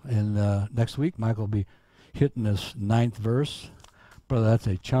Michael, and next week Michael will be hitting this 9th verse. Brother, that's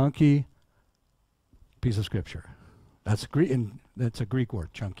a chunky piece of Scripture. That's a Greek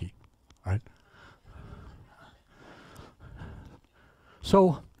word, chunky. All right?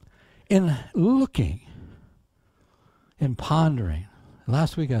 So, in looking, in pondering,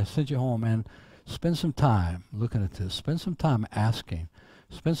 last week I sent you home, and spend some time looking at this. Spend some time asking.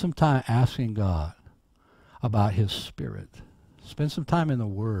 Spend some time asking God about His Spirit. Spend some time in the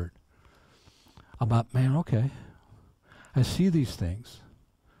Word about, man, okay, I see these things.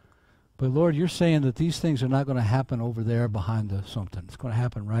 But Lord, you're saying that these things are not going to happen over there behind something. It's going to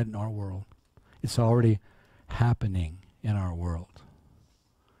happen right in our world. It's already happening in our world.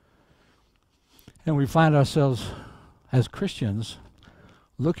 And we find ourselves as Christians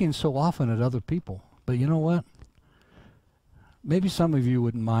looking so often at other people. But you know what? Maybe some of you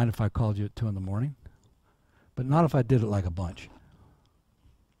wouldn't mind if I called you at 2 in the morning, but not if I did it like a bunch.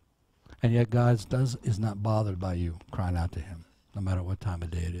 And yet God is not bothered by you crying out to Him, no matter what time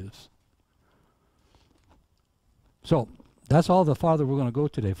of day it is. So, that's all the farther we're going to go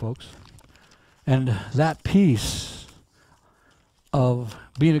today, folks. And that peace of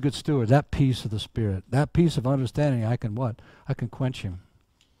being a good steward, that peace of the Spirit, that peace of understanding, I can what? I can quench Him.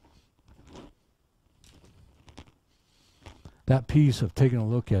 That peace of taking a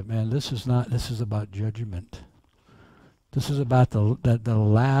look at, man, this is about judgment. This is about the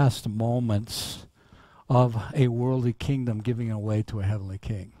last moments of a worldly kingdom giving away to a heavenly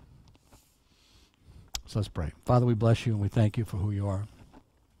king. So let's pray. Father, we bless you and we thank you for who you are.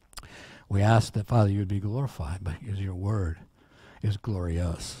 We ask that, Father, you would be glorified because your word is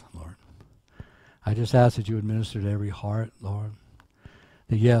glorious, Lord. I just ask that you would minister to every heart, Lord.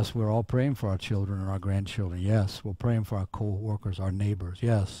 That yes, we're all praying for our children and our grandchildren. Yes, we're praying for our co-workers, our neighbors.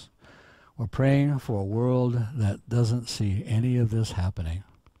 Yes, we're praying for a world that doesn't see any of this happening.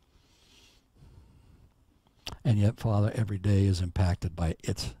 And yet, Father, every day is impacted by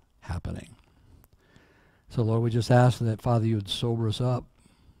its happening. So, Lord, we just ask that, Father, you would sober us up.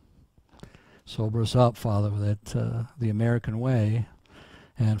 Sober us up, Father, that the American way,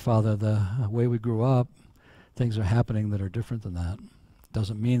 and, Father, the way we grew up, things are happening that are different than that.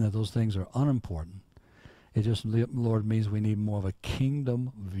 Doesn't mean that those things are unimportant. It just, Lord, means we need more of a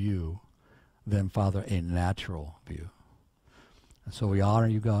kingdom view than, Father, a natural view. And so we honor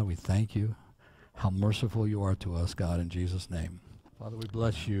you, God. We thank you. How merciful you are to us, God, in Jesus' name. Father, we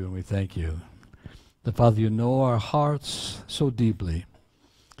bless you and we thank you. That, Father, you know our hearts so deeply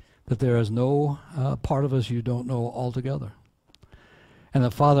that there is no part of us you don't know altogether. And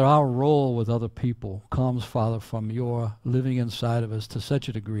that, Father, our role with other people comes, Father, from your living inside of us to such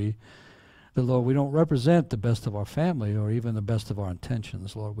a degree that, Lord, we don't represent the best of our family or even the best of our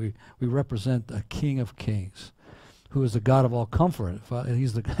intentions, Lord. We represent a King of Kings who is the God of all comfort.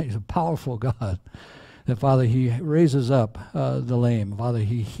 He's a powerful God. That, Father, he raises up the lame. Father,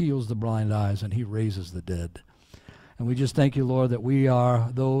 he heals the blind eyes and he raises the dead. And we just thank you, Lord, that we are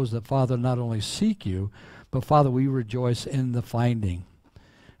those that, Father, not only seek you, but, Father, we rejoice in the finding.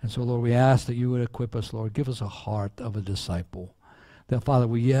 And so, Lord, we ask that you would equip us, Lord. Give us a heart of a disciple. That, Father,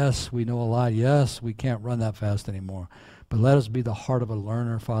 we know a lot. Yes, we can't run that fast anymore. But let us be the heart of a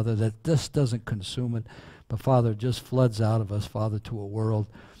learner, Father, that this doesn't consume it, but, Father, just floods out of us, Father, to a world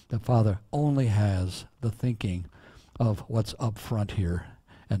that, Father, only has the thinking of what's up front here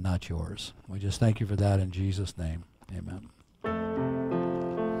and not yours. We just thank you for that in Jesus' name. Amen.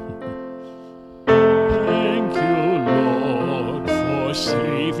 Thank you, Lord, for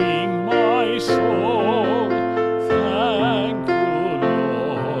saving my soul. Thank you,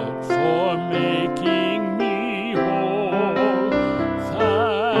 Lord, for making me whole.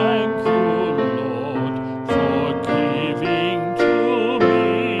 Thank you, Lord, for giving to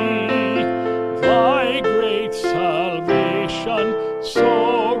me thy great salvation,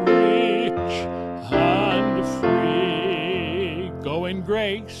 so rich and free. Go in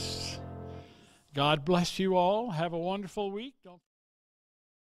grace. God bless you all. Have a wonderful week. Don't